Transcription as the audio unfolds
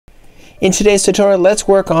In today's tutorial, let's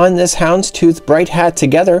work on this Houndstooth bright hat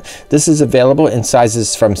together. This is available in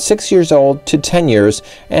sizes from 6 years old to 10 years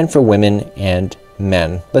and for women and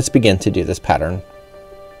men. Let's begin to do this pattern.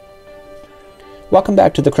 Welcome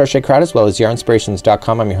back to the Crochet Crowd as well as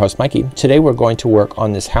yarnspirations.com. I'm your host Mikey. Today we're going to work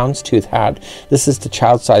on this Houndstooth hat. This is the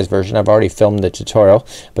child size version. I've already filmed the tutorial,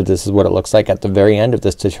 but this is what it looks like at the very end of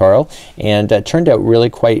this tutorial, and it turned out really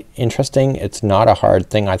quite interesting. It's not a hard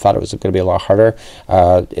thing. I thought it was going to be a lot harder.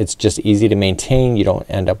 It's just easy to maintain. You don't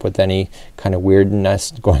end up with any kind of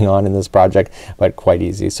weirdness going on in this project, but quite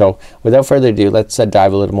easy. So without further ado, let's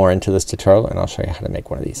dive a little more into this tutorial and I'll show you how to make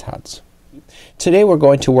one of these hats. Today we're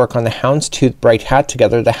going to work on the Houndstooth bright hat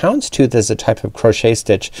together. The Houndstooth is a type of crochet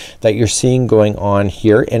stitch that you're seeing going on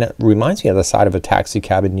here, and it reminds me of the side of a taxi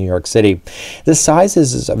cab in New York City. The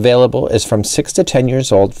sizes available is from 6 to 10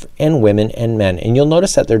 years old in women and men, and you'll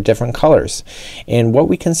notice that they're different colors. And what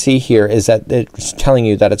we can see here is that it's telling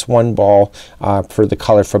you that it's one ball for the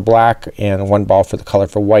color for black, and one ball for the color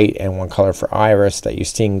for white, and one color for iris that you're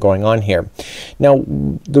seeing going on here. Now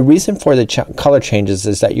the reason for the color changes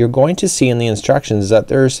is that you're going to see in the instructions that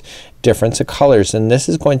there's difference of colors, and this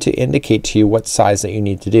is going to indicate to you what size that you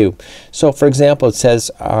need to do. So for example, it says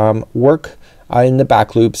work in the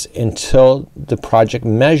back loops until the project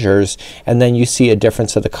measures, and then you see a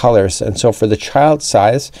difference of the colors. And so for the child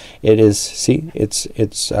size it is, see, it's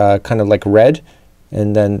kind of like red,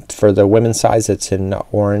 and then for the women's size it's in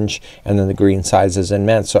orange, and then the green size is in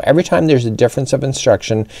men. So every time there's a difference of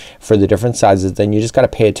instruction for the different sizes, then you just got to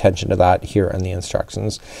pay attention to that here in the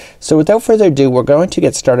instructions. So without further ado, we're going to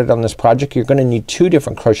get started on this project. You're going to need two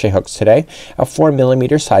different crochet hooks today, a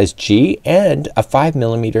 4mm size G and a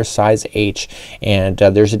 5mm size H, and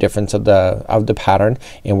there's a difference of the pattern,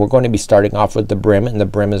 and we're going to be starting off with the brim, and the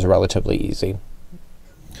brim is relatively easy.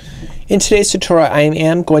 In today's tutorial I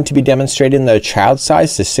am going to be demonstrating the child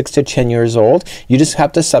size to 6 to 10 years old. You just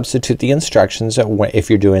have to substitute the instructions if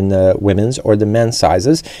you're doing the women's or the men's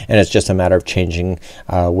sizes, and it's just a matter of changing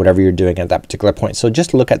whatever you're doing at that particular point. So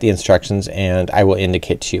just look at the instructions and I will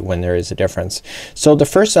indicate to you when there is a difference. So the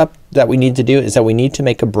first up that we need to do is that we need to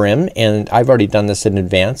make a brim, and I've already done this in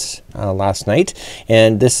advance last night,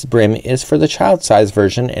 and this brim is for the child size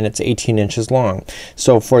version and it's 18 inches long.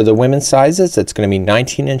 So for the women's sizes it's going to be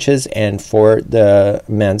 19 inches, and for the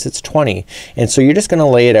men's it's 20. And so you're just going to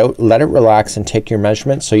lay it out, let it relax, and take your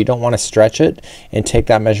measurement. So you don't want to stretch it and take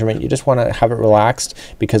that measurement. You just want to have it relaxed,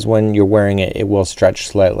 because when you're wearing it it will stretch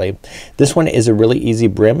slightly. This one is a really easy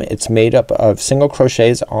brim. It's made up of single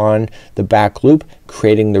crochets on the back loop,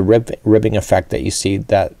 creating the ribbing effect that you see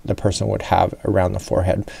that the person would have around the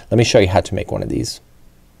forehead. Let me show you how to make one of these.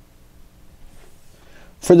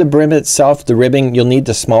 For the brim itself, the ribbing, you'll need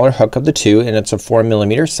the smaller hook of the two, and it's a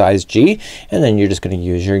 4mm size G, and then you're just going to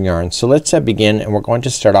use your yarn. So let's begin, and we're going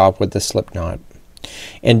to start off with the slip knot.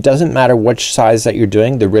 And it doesn't matter which size that you're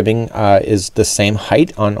doing, the ribbing is the same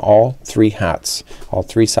height on all three hats, all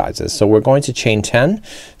three sizes. So we're going to chain 10.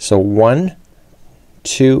 So 1,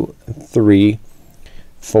 2, 3,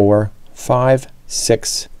 4, 5,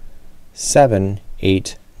 6, 7,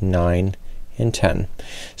 8, 9, and 10.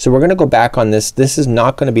 So we're going to go back on this. This is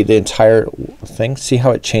not going to be the entire thing. See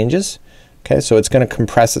how it changes? Okay, so it's going to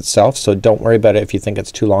compress itself, so don't worry about it. If you think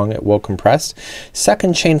it's too long, it will compress.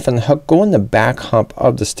 Second chain from the hook, go in the back hump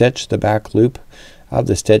of the stitch, the back loop of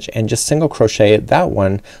the stitch, and just single crochet that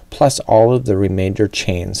one plus all of the remainder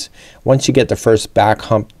chains. Once you get the first back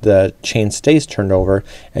hump, the chain stays turned over,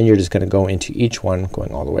 and you're just going to go into each one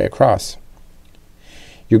going all the way across.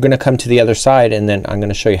 You're going to come to the other side, and then I'm going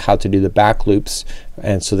to show you how to do the back loops,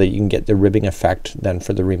 and so that you can get the ribbing effect then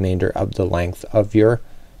for the remainder of the length of your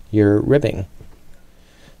ribbing.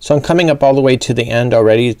 So I'm coming up all the way to the end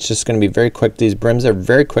already. It's just going to be very quick. These brims are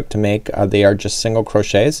very quick to make. They are just single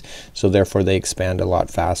crochets, so therefore they expand a lot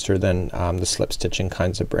faster than the slip stitching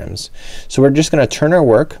kinds of brims. So we're just going to turn our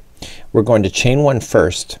work. We're going to chain one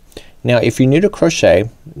first. Now if you're new to crochet,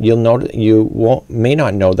 you'll note, may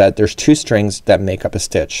not know that there's two strings that make up a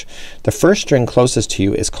stitch. The first string closest to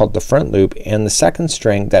you is called the front loop, and the second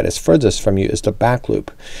string that is furthest from you is the back loop.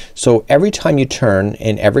 So every time you turn,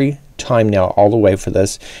 and every time now all the way for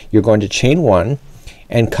this, you're going to chain one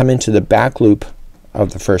and come into the back loop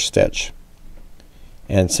of the first stitch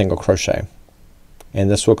and single crochet, and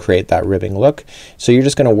this will create that ribbing look. So you're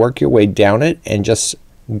just going to work your way down it and just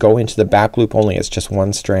go into the back loop only. It's just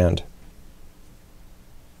one strand,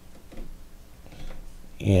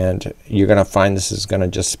 and you're gonna find this is gonna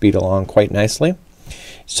just speed along quite nicely.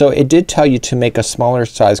 So it did tell you to make a smaller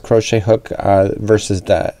size crochet hook versus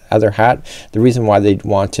the other hat. The reason why they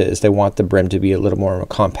want it is they want the brim to be a little more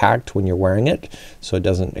compact when you're wearing it, so it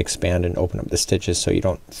doesn't expand and open up the stitches so you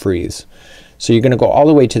don't freeze. So you're gonna go all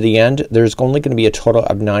the way to the end. There's only gonna be a total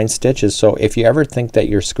of 9 stitches, so if you ever think that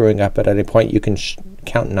you're screwing up at any point, you can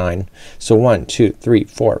count 9. So 1, 2, 3,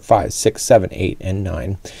 4, 5, 6, 7, 8, and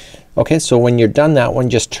 9. Okay, so when you're done that one,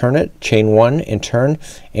 just turn it, chain 1 and turn,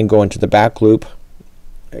 and go into the back loop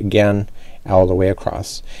again all the way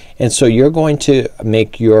across. And so you're going to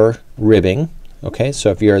make your ribbing. Okay, so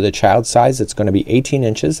if you're the child size, it's going to be 18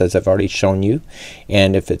 inches as I've already shown you,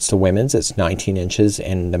 and if it's the women's, it's 19 inches,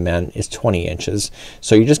 and the men is 20 inches.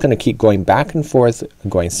 So you're just going to keep going back and forth,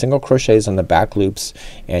 going single crochets on the back loops,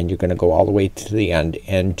 and you're going to go all the way to the end.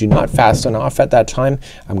 And do not fasten off at that time.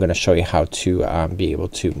 I'm going to show you how to be able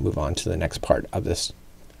to move on to the next part of this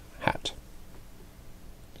hat.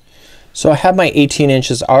 So I have my 18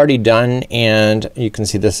 inches already done, and you can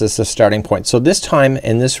see this is the starting point. So this time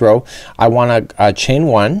in this row I want to chain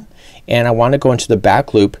 1, and I want to go into the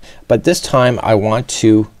back loop, but this time I want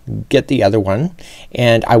to get the other one,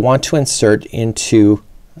 and I want to insert into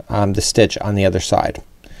the stitch on the other side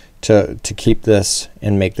to keep this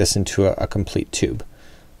and make this into a complete tube.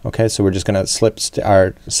 Okay, so we're just gonna slip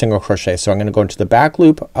our single crochet. So I'm gonna go into the back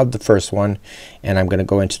loop of the first one, and I'm gonna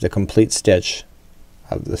go into the complete stitch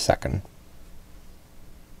of the second.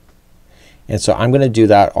 And so I'm gonna do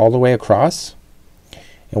that all the way across,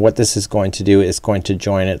 and what this is going to do is going to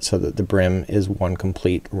join it so that the brim is one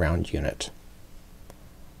complete round unit.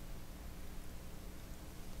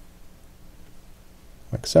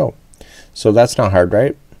 Like so. So that's not hard,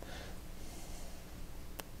 right?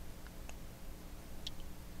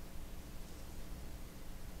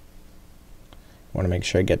 Want to make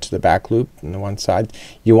sure I get to the back loop on the one side.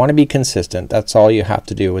 You want to be consistent. That's all you have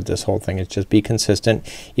to do with this whole thing, is just be consistent.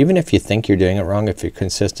 Even if you think you're doing it wrong, if you're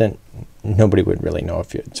consistent, nobody would really know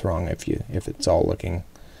if it's wrong if it's all looking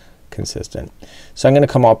consistent. So I'm going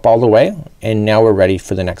to come up all the way, and now we're ready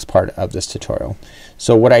for the next part of this tutorial.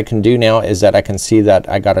 So what I can do now is that I can see that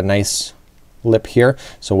I got a nice lip here.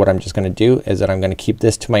 So what I'm just going to do is that I'm going to keep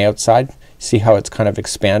this to my outside. See how it's kind of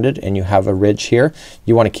expanded and you have a ridge here?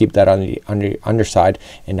 You want to keep that on the underside,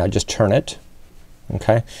 and now just turn it.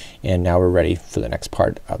 Okay, and now we're ready for the next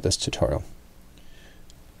part of this tutorial.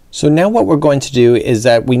 So now what we're going to do is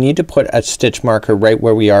that we need to put a stitch marker right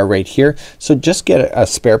where we are right here. So just get a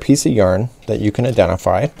spare piece of yarn that you can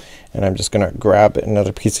identify, and I'm just gonna grab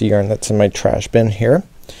another piece of yarn that's in my trash bin here,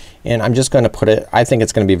 and I'm just gonna put it, I think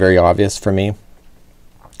it's gonna be very obvious for me.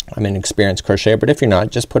 I'm an experienced crocheter, but if you're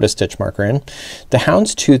not, just put a stitch marker in. The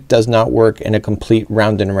houndstooth does not work in a complete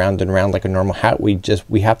round and round and round like a normal hat.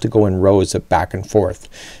 We have to go in rows of back and forth.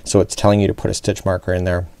 So it's telling you to put a stitch marker in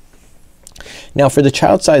there. Now for the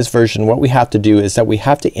child size version, what we have to do is that we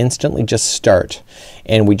have to instantly just start,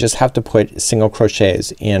 and we just have to put single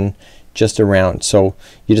crochets in just around. So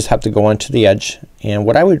you just have to go onto the edge, and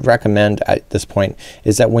what I would recommend at this point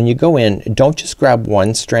is that when you go in, don't just grab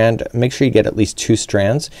one strand, make sure you get at least 2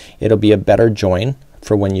 strands. It'll be a better join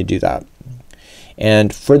for when you do that.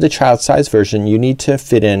 And for the child size version, you need to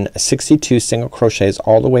fit in 62 single crochets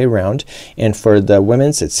all the way around, and for the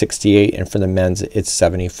women's it's 68, and for the men's it's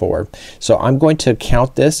 74. So I'm going to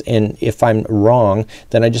count this, and if I'm wrong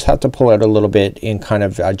then I just have to pull out a little bit and kind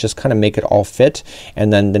of just kind of make it all fit,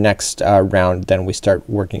 and then the next round then we start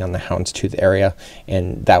working on the houndstooth area,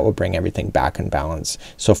 and that will bring everything back in balance.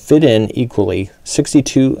 So fit in equally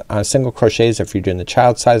 62 single crochets if you're doing the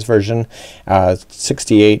child size version,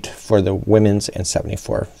 68 for the women's, and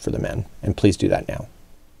 74 for the men, and please do that now.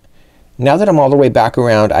 Now that I'm all the way back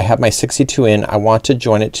around, I have my 62 in. I want to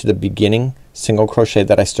join it to the beginning single crochet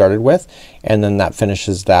that I started with, and then that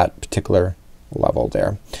finishes that particular level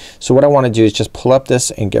there. So what I want to do is just pull up this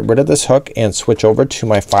and get rid of this hook and switch over to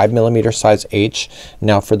my 5mm size H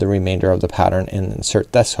now for the remainder of the pattern, and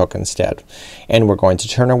insert this hook instead. And we're going to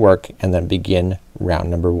turn our work and then begin round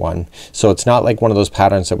number 1. So it's not like one of those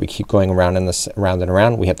patterns that we keep going around in this round and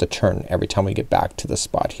around. We have to turn every time we get back to the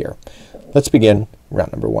spot here. Let's begin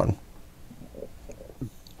round number 1.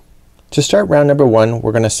 To start round number 1,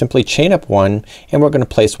 we're going to simply chain up 1, and we're going to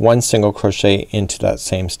place 1 single crochet into that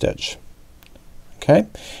same stitch. Okay,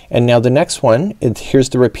 and now the next one, here's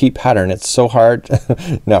the repeat pattern. It's so hard.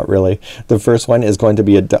 Not really. The first one is going to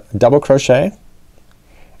be a double crochet,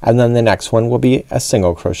 and then the next one will be a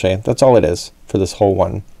single crochet. That's all it is for this whole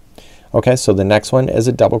one. Okay, so the next one is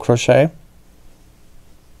a double crochet,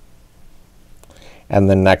 and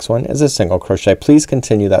the next one is a single crochet. Please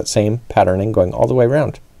continue that same patterning going all the way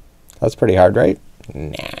around. That's pretty hard, right?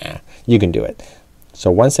 Nah, you can do it. So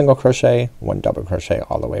 1 single crochet, 1 double crochet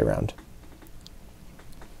all the way around.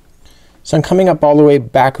 So I'm coming up all the way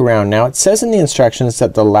back around. Now it says in the instructions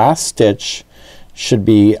that the last stitch should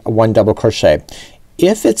be 1 double crochet.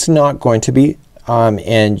 If it's not going to be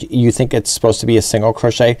and you think it's supposed to be a single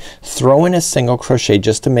crochet, throw in a single crochet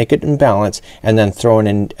just to make it in balance, and then throw in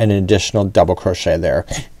an additional double crochet there.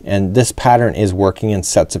 And this pattern is working in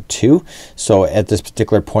sets of 2, so at this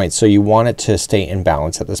particular point, so you want it to stay in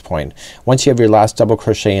balance at this point. Once you have your last double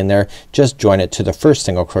crochet in there, just join it to the first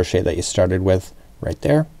single crochet that you started with right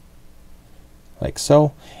there, like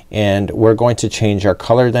so. And we're going to change our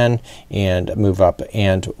color then and move up,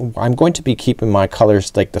 and I'm going to be keeping my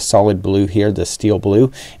colors like the solid blue here, the steel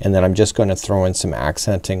blue, and then I'm just going to throw in some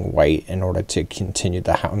accenting white in order to continue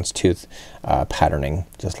the houndstooth patterning,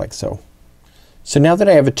 just like so. So now that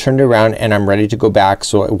I have it turned around and I'm ready to go back,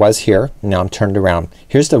 so it was here, now I'm turned around.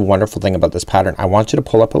 Here's the wonderful thing about this pattern. I want you to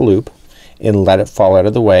pull up a loop and let it fall out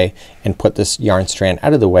of the way and put this yarn strand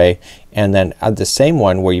out of the way, and then at the same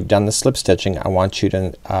one where you've done the slip stitching, I want you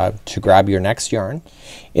to grab your next yarn.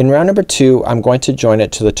 In round number 2 I'm going to join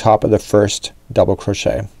it to the top of the first double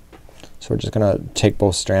crochet. So we're just gonna take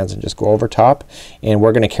both strands and just go over top, and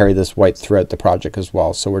we're gonna carry this white throughout the project as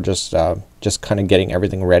well. So we're just kind of getting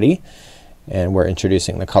everything ready, and we're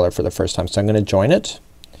introducing the color for the first time. So I'm gonna join it,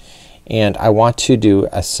 and I want to do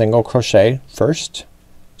a single crochet first.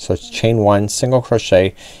 So it's chain 1, single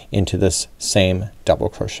crochet into this same double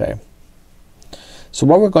crochet. So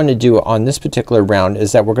what we're going to do on this particular round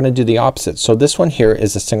is that we're going to do the opposite. So this one here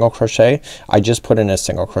is a single crochet. I just put in a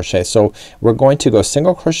single crochet. So we're going to go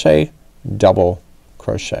single crochet, double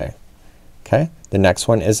crochet. Okay, the next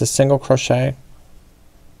one is a single crochet,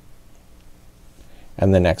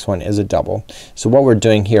 and the next one is a double. So what we're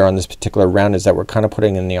doing here on this particular round is that we're kind of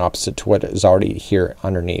putting in the opposite to what is already here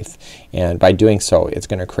underneath, and by doing so it's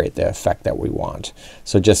going to create the effect that we want.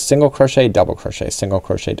 So just single crochet, double crochet, single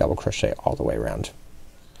crochet, double crochet all the way around.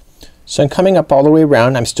 So I'm coming up all the way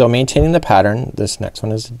around. I'm still maintaining the pattern. This next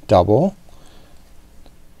one is double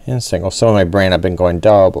and single. So in my brain I've been going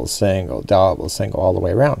double, single, all the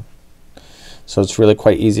way around. So it's really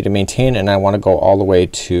quite easy to maintain, and I want to go all the way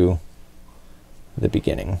to the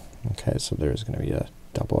beginning. Okay, so there's going to be a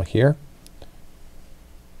double here.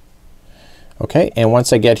 Okay, and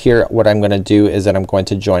once I get here, what I'm going to do is that I'm going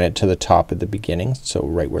to join it to the top of the beginning, so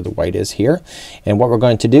right where the white is here. And what we're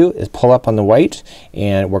going to do is pull up on the white,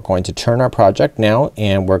 and we're going to turn our project now,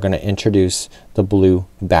 and we're going to introduce the blue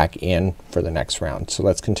back in for the next round. So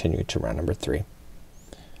let's continue to round number 3.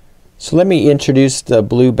 So let me introduce the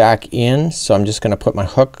blue back in. So I'm just going to put my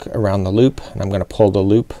hook around the loop, and I'm going to pull the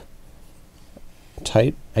loop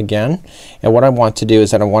tight again, and what I want to do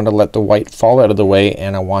is that I want to let the white fall out of the way,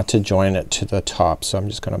 and I want to join it to the top. So I'm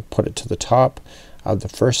just going to put it to the top of the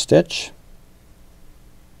first stitch.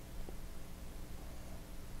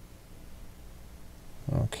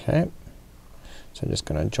 Okay, so I'm just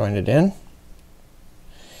going to join it in,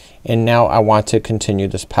 and now I want to continue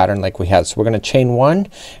this pattern like we had. So we're going to chain 1,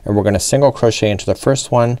 and we're going to single crochet into the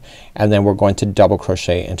first one, and then we're going to double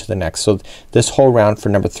crochet into the next. So this whole round for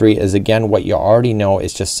number 3 is again what you already know,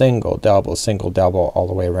 is just single double all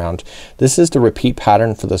the way around. This is the repeat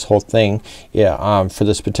pattern for this whole thing, for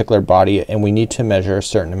this particular body, and we need to measure a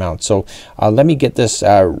certain amount. So let me get this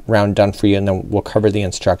round done for you, and then we'll cover the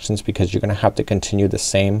instructions, because you're gonna have to continue the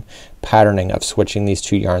same patterning of switching these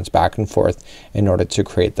 2 yarns back and forth in order to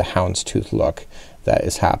create the houndstooth look that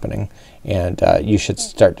is happening, and you should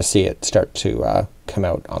start to see it start to come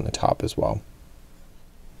out on the top as well.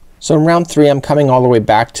 So in round 3 I'm coming all the way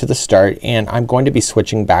back to the start, and I'm going to be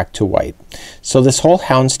switching back to white. So this whole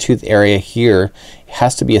houndstooth area here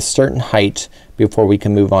has to be a certain height before we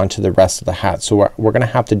can move on to the rest of the hat. So we're gonna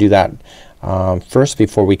have to do that first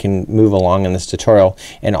before we can move along in this tutorial,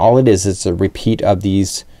 and all it is a repeat of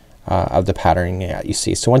these of the patterning that you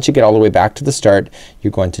see. So once you get all the way back to the start,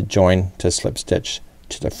 you're going to join to slip stitch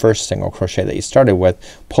to the first single crochet that you started with,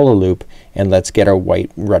 pull a loop, and let's get our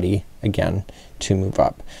white ready again to move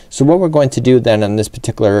up. So what we're going to do then in this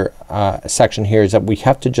particular section here is that we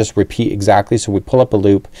have to just repeat exactly. So we pull up a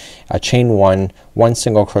loop, chain 1, 1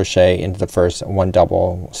 single crochet into the first, 1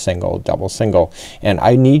 double single, and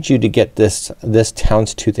I need you to get this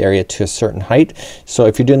houndstooth area to a certain height. So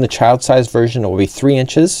if you're doing the child size version, it will be 3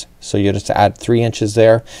 inches. So you just add 3 inches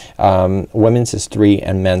there. Women's is 3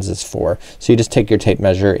 and men's is 4. So you just take your tape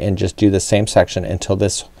measure and just do the same section until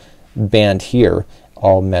this band here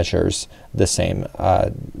all measures the same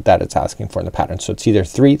that it's asking for in the pattern. So it's either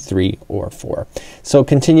 3, 3, or 4. So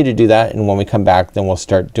continue to do that, and when we come back then we'll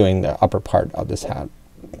start doing the upper part of this hat.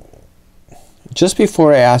 Just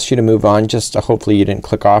before I ask you to move on, just hopefully you didn't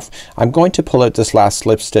click off, I'm going to pull out this last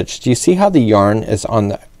slip stitch. Do you see how the yarn is on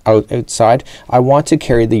the outside? I want to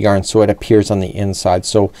carry the yarn so it appears on the inside.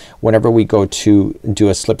 So whenever we go to do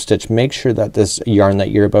a slip stitch, make sure that this yarn that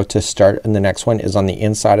you're about to start in the next one is on the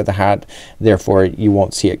inside of the hat. Therefore you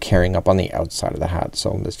won't see it carrying up on the outside of the hat.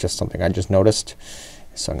 So that's just something I just noticed.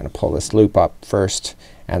 So I'm gonna pull this loop up first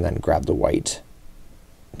and then grab the white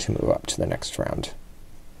to move up to the next round.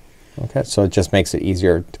 Okay, so it just makes it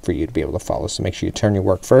easier for you to be able to follow. So make sure you turn your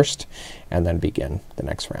work first and then begin the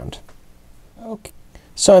next round. Okay.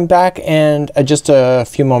 So I'm back, and just a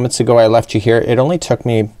few moments ago I left you here. It only took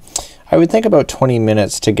me, I would think, about 20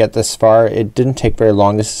 minutes to get this far. It didn't take very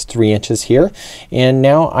long. This is 3 inches here, and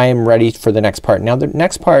now I am ready for the next part. Now the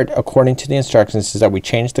next part, according to the instructions, is that we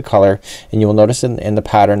change the color, and you will notice in the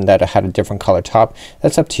pattern that it had a different color top.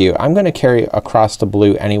 That's up to you. I'm gonna carry across the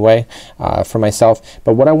blue anyway for myself,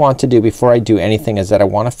 but what I want to do before I do anything is that I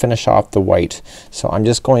want to finish off the white. So I'm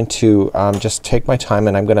just going to just take my time,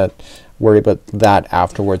 and I'm gonna worry about that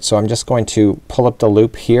afterwards. So I'm just going to pull up the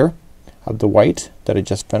loop here of the white that I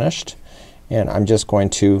just finished, and I'm just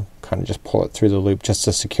going to kind of just pull it through the loop just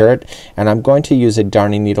to secure it, and I'm going to use a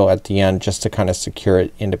darning needle at the end just to kind of secure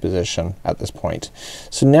it into position at this point.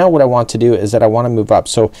 So now what I want to do is that I want to move up.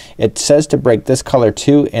 So it says to break this color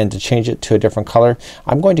too and to change it to a different color.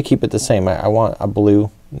 I'm going to keep it the same. I want a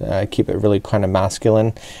blue. Keep it really kind of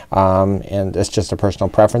masculine, and it's just a personal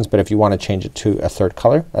preference, but if you want to change it to a third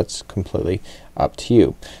color, that's completely up to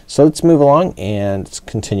you. So let's move along and let's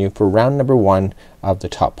continue for round number 1 of the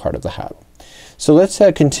top part of the hat. So let's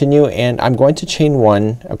continue, and I'm going to chain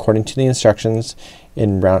 1 according to the instructions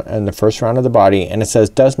in the first round of the body, and it says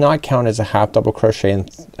does not count as a half double crochet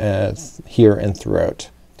here and throughout.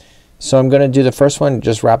 So I'm gonna do the first one,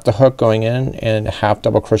 just wrap the hook going in and half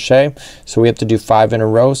double crochet. So we have to do 5 in a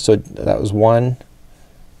row. So that was 1,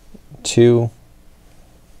 2,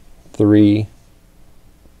 3,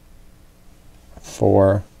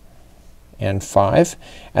 4, and 5.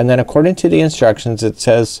 And then according to the instructions it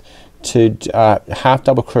says to half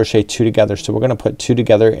double crochet 2 together. So we're gonna put 2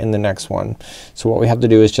 together in the next one. So what we have to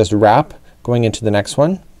do is just wrap going into the next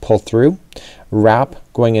one, pull through, wrap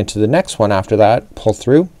going into the next one after that, pull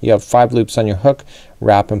through. You have 5 loops on your hook,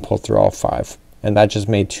 wrap and pull through all 5, and that just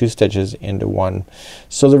made 2 stitches into 1.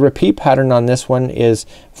 So the repeat pattern on this one is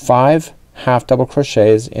 5 half double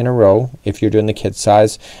crochets in a row if you're doing the kid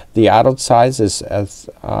size. The adult size is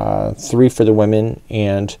 3 for the women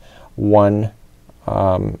and 1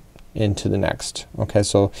 into the next. Okay,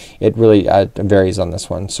 so it really varies on this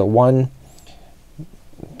one. So 1,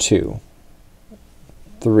 2,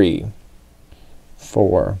 3,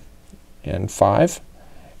 4, and 5,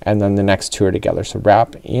 and then the next 2 are together. So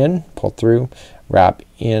wrap in, pull through, wrap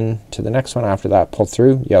in to the next one after that, pull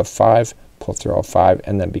through. You have 5, pull through all 5,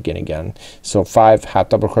 and then begin again. So 5 half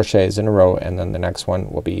double crochets in a row, and then the next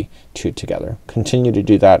one will be 2 together. Continue to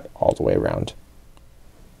do that all the way around.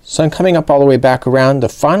 So I'm coming up all the way back around. The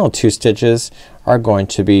final 2 stitches are going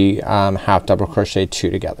to be half double crochet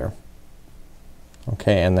 2 together.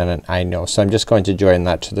 Okay, and then I know, so I'm just going to join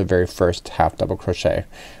that to the very first half double crochet.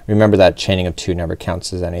 Remember that chaining of 2 never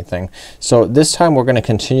counts as anything. So this time we're gonna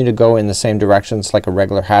continue to go in the same directions like a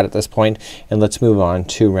regular hat at this point, and let's move on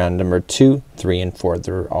to round number 2, 3, and 4.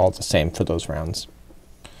 They're all the same for those rounds.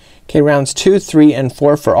 Okay, rounds 2, 3, and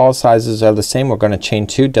 4 for all sizes are the same. We're going to chain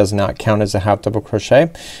 2, does not count as a half double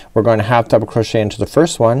crochet. We're going to half double crochet into the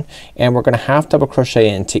first one, and we're going to half double crochet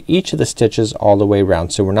into each of the stitches all the way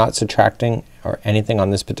around. So we're not subtracting or anything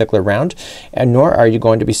on this particular round, and nor are you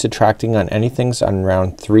going to be subtracting on anything on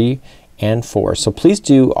round 3 and 4. So please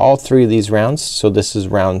do all 3 of these rounds. So this is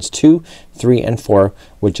rounds 2, 3, and 4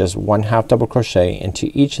 with just 1 half double crochet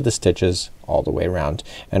into each of the stitches all the way around.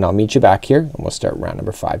 And I'll meet you back here and we'll start round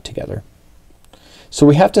number 5 together. So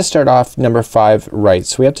we have to start off number 5 right.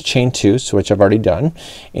 So we have to chain 2, so which I've already done.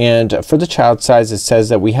 And for the child size it says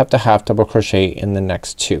that we have to half double crochet in the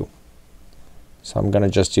next 2. So I'm gonna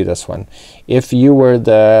just do this one. If you were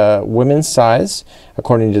the women's size,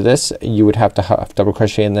 according to this, you would have to half double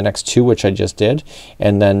crochet in the next 2, which I just did,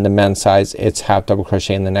 and then the men's size, it's half double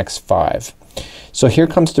crochet in the next 5. So here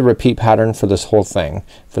comes the repeat pattern for this whole thing,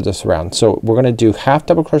 for this round. So we're gonna do half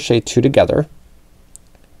double crochet 2 together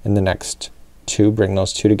in the next 2, bring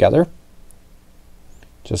those 2 together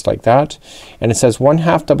just like that, and it says 1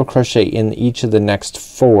 half double crochet in each of the next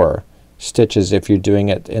 4 stitches if you're doing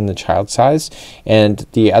it in the child size, and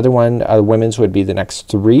the other one, women's, would be the next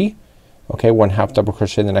 3. Okay, 1 half double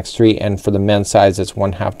crochet in the next 3, and for the men's size it's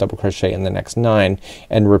 1 half double crochet in the next 9,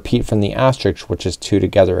 and repeat from the asterisk, which is 2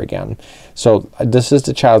 together again. So this is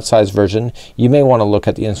the child size version. You may want to look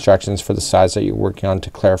at the instructions for the size that you're working on to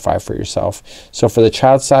clarify for yourself. So for the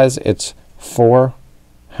child size it's 4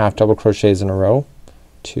 half double crochets in a row,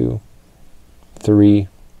 2, 3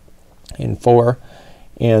 and 4,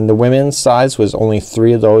 and the women's size was only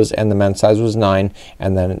 3 of those, and the men's size was 9,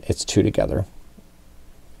 and then it's 2 together.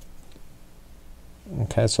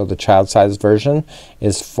 Okay, so the child size version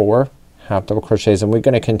is 4 half double crochets, and we're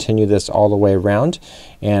going to continue this all the way around,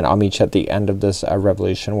 and I'll meet you at the end of this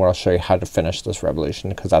revolution where I'll show you how to finish this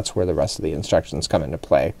revolution, because that's where the rest of the instructions come into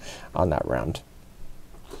play on that round.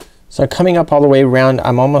 So coming up all the way around,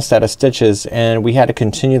 I'm almost out of stitches, and we had to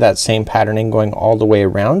continue that same patterning going all the way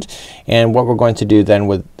around. And what we're going to do then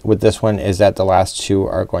with this one is that the last 2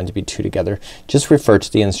 are going to be 2 together. Just refer to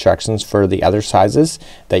the instructions for the other sizes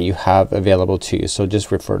that you have available to you. So just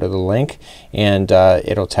refer to the link, and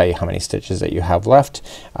it'll tell you how many stitches that you have left.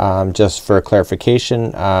 Just for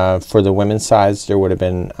clarification, for the women's size there would have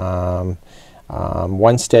been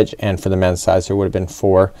 1 stitch, and for the men's size there would have been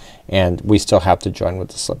 4, and we still have to join with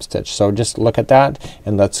the slip stitch. So just look at that,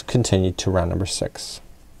 and let's continue to round number 6.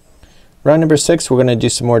 Round number 6 we're gonna do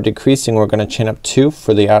some more decreasing. We're gonna chain up 2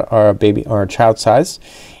 for the our baby or child size,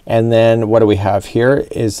 and then what do we have here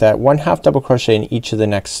is that 1 half double crochet in each of the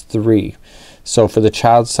next 3. So for the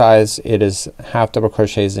child size it is half double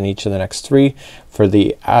crochets in each of the next 3. For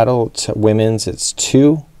the adult women's it's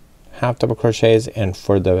 2 half double crochets, and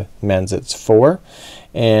for the men's it's 4,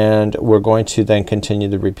 and we're going to then continue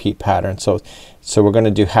the repeat pattern. So we're going to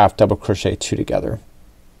do half double crochet 2 together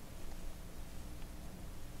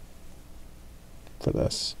for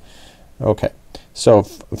this. Okay, so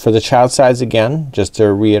for the child size again, just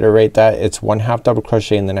to reiterate that, it's 1 half double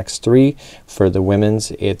crochet in the next 3. For the women's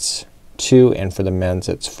it's 2, and for the men's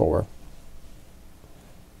it's 4.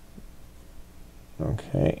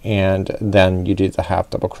 Okay, and then you do the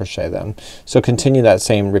half double crochet then. So continue that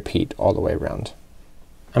same repeat all the way around.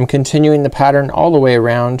 I'm continuing the pattern all the way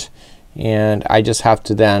around, and I just have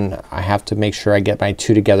to then I have to make sure I get my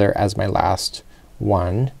 2 together as my last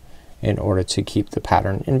one in order to keep the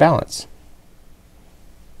pattern in balance.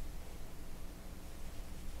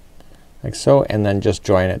 Like so, and then just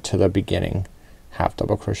join it to the beginning half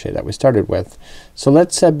double crochet that we started with. So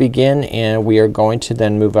let's begin, and we are going to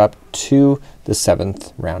then move up to the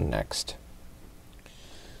 7th round next.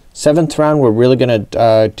 7th round we're really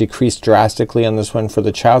gonna decrease drastically on this one for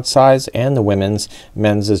the child size and the women's.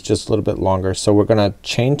 Men's is just a little bit longer. So we're gonna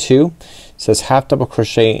chain 2. It says half double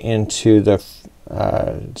crochet into the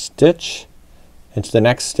stitch, into the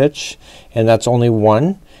next stitch, and that's only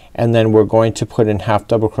 1, and then we're going to put in half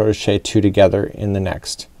double crochet 2 together in the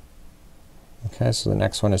next. Okay, so the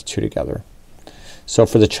next one is 2 together. So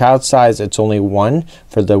for the child size it's only 1.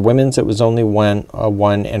 For the women's it was only 1,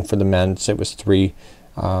 and for the men's it was 3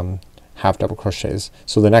 half double crochets.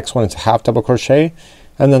 So the next one is half double crochet,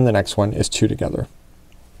 and then the next one is 2 together.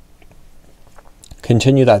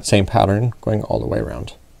 Continue that same pattern going all the way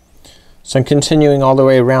around. So I'm continuing all the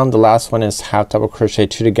way around. The last one is half double crochet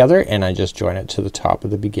 2 together, and I just join it to the top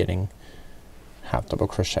of the beginning half double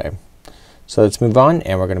crochet. So let's move on,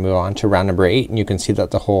 and we're gonna move on to round number 8, and you can see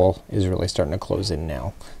that the hole is really starting to close in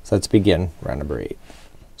now. So let's begin round number 8.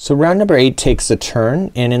 So round number 8 takes a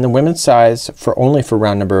turn, and in the women's size, only for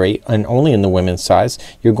round number 8 and only in the women's size,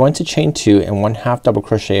 you're going to chain 2 and 1 half double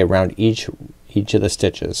crochet around each of the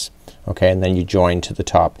stitches. Okay, and then you join to the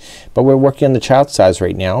top. But we're working on the child size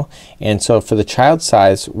right now, and so for the child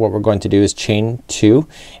size what we're going to do is chain 2,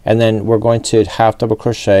 and then we're going to half double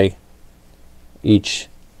crochet each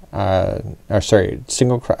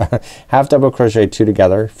single half double crochet 2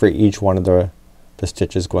 together for each one of the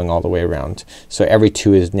stitches going all the way around. So every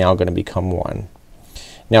 2 is now going to become 1.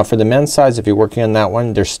 Now for the men's size, if you're working on that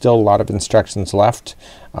one, there's still a lot of instructions left.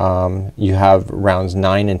 You have rounds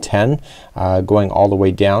 9 and 10 going all the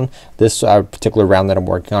way down. This particular round that I'm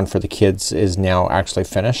working on for the kids is now actually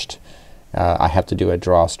finished. I have to do a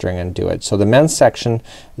drawstring and do it. So the men's section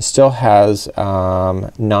still has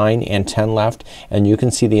 9 and 10 left, and you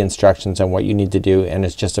can see the instructions on what you need to do, and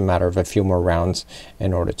it's just a matter of a few more rounds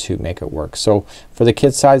in order to make it work. So for the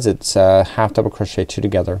kids size it's half double crochet 2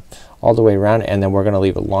 together all the way around, and then we're gonna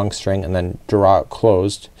leave a long string and then draw it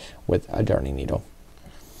closed with a darning needle.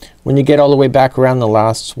 When you get all the way back around, the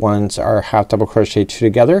last ones are half double crochet 2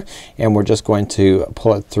 together, and we're just going to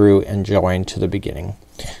pull it through and join to the beginning.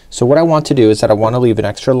 So what I want to do is that I want to leave an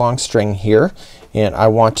extra long string here, and I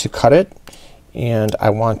want to cut it, and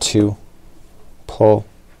I want to pull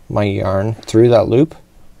my yarn through that loop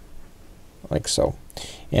like so.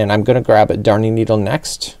 And I'm gonna grab a darning needle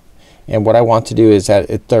next, and what I want to do is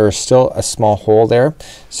that there's still a small hole there,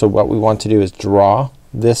 so what we want to do is draw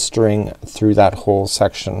this string through that whole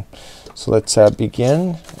section. So let's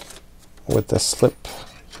begin with the slip.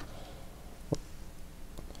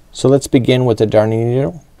 So let's begin with the darning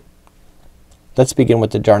needle. Let's begin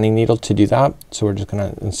with the darning needle to do that. So we're just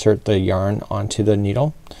gonna insert the yarn onto the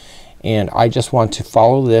needle, and I just want to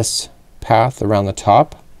follow this path around the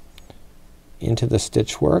top into the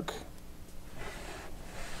stitch work,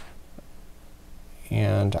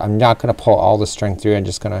 and I'm not gonna pull all the string through. I'm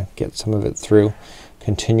just gonna get some of it through,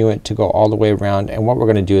 continue it to go all the way around, and what we're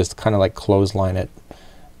gonna do is kind of like clothesline it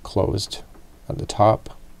closed at the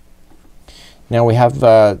top. Now we have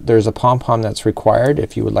there's a pom-pom that's required.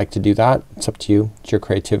 If you would like to do that, it's up to you. It's your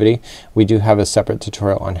creativity. We do have a separate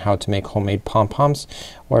tutorial on how to make homemade pom-poms,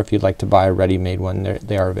 or if you'd like to buy a ready-made one,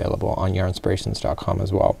 they are available on yarnspirations.com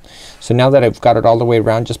as well. So now that I've got it all the way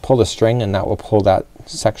around, just pull the string and that will pull that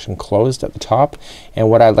section closed at the top. And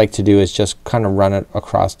what I like to do is just kind of run it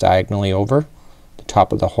across diagonally over the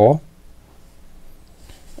top of the hole.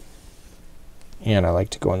 And I like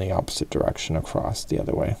to go in the opposite direction across the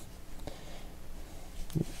other way.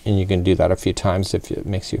 And you can do that a few times if it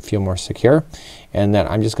makes you feel more secure. And then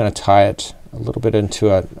I'm just gonna tie it a little bit into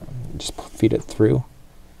a, just feed it through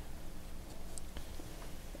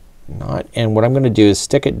knot, and what I'm gonna do is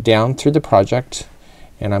stick it down through the project,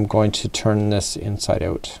 and I'm going to turn this inside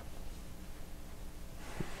out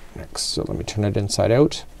next. So let me turn it inside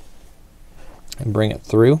out and bring it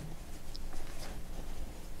through.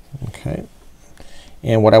 Okay,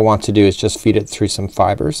 and what I want to do is just feed it through some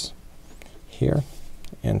fibers here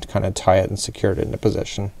and kind of tie it and secure it into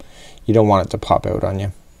position. You don't want it to pop out on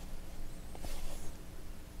you.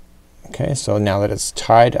 Okay, so now that it's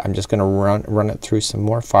tied, I'm just gonna run it through some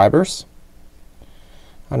more fibers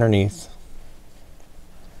underneath,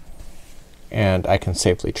 and I can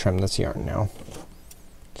safely trim this yarn now,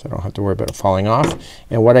 so I don't have to worry about it falling off.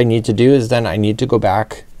 And what I need to do is then I need to go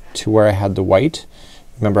back to where I had the white.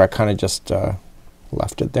 Remember, I kind of just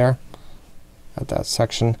left it there at that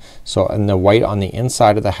section. So in the white on the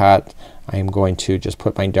inside of the hat, I am going to just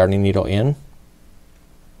put my darning needle in,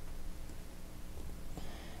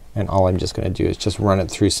 and all I'm just gonna do is just run it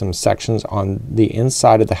through some sections on the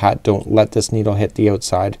inside of the hat. Don't let this needle hit the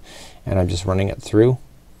outside, and I'm just running it through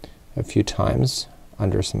a few times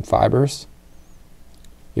under some fibers.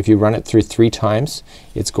 If you run it through 3 times,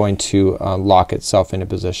 it's going to lock itself into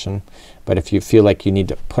position, but if you feel like you need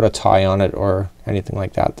to put a tie on it or anything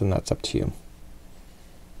like that, then that's up to you.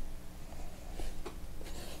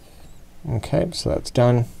 Okay, so that's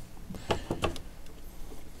done.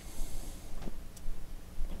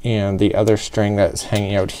 And the other string that's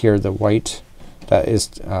hanging out here, the white that is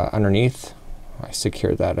underneath, I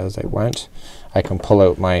secured that as I went. I can pull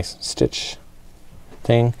out my stitch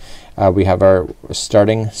thing. We have our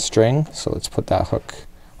starting string, so let's put that hook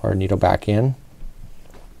or needle back in,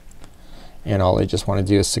 and all I just want to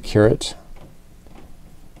do is secure it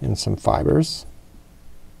in some fibers.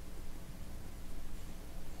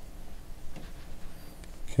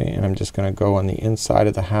 Okay, and I'm just gonna go on the inside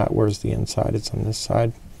of the hat. Where's the inside? It's on this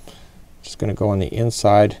side. Just gonna go on the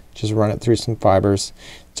inside, just run it through some fibers.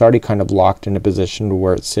 It's already kind of locked into position to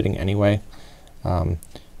where it's sitting anyway.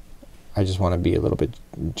 I just want to be a little bit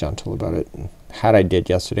gentle about it. Hat I did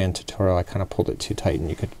yesterday in tutorial, I kind of pulled it too tight, and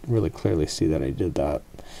you could really clearly see that I did that.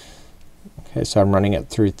 Okay, so I'm running it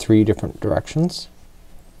through 3 different directions,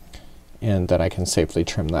 and then I can safely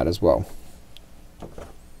trim that as well.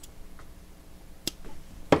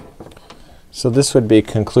 So this would be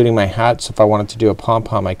concluding my hat. So if I wanted to do a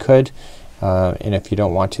pom-pom, I could, and if you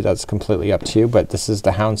don't want to, that's completely up to you. But this is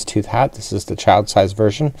the Houndstooth hat. This is the child size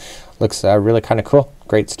version. Looks really kind of cool.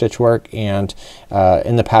 Great stitch work, and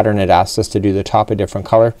in the pattern it asks us to do the top a different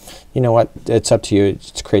color. You know what, it's up to you.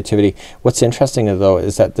 It's creativity. What's interesting though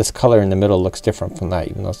is that this color in the middle looks different from that,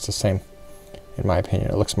 even though it's the same. In my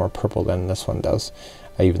opinion, it looks more purple than this one does,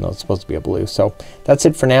 even though it's supposed to be a blue. So that's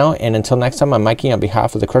it for now, and until next time, I'm Mikey on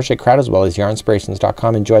behalf of the Crochet Crowd as well as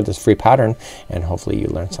yarnspirations.com. Enjoy this free pattern, and hopefully you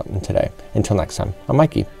learned something today. Until next time, I'm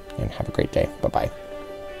Mikey, and have a great day. Bye bye.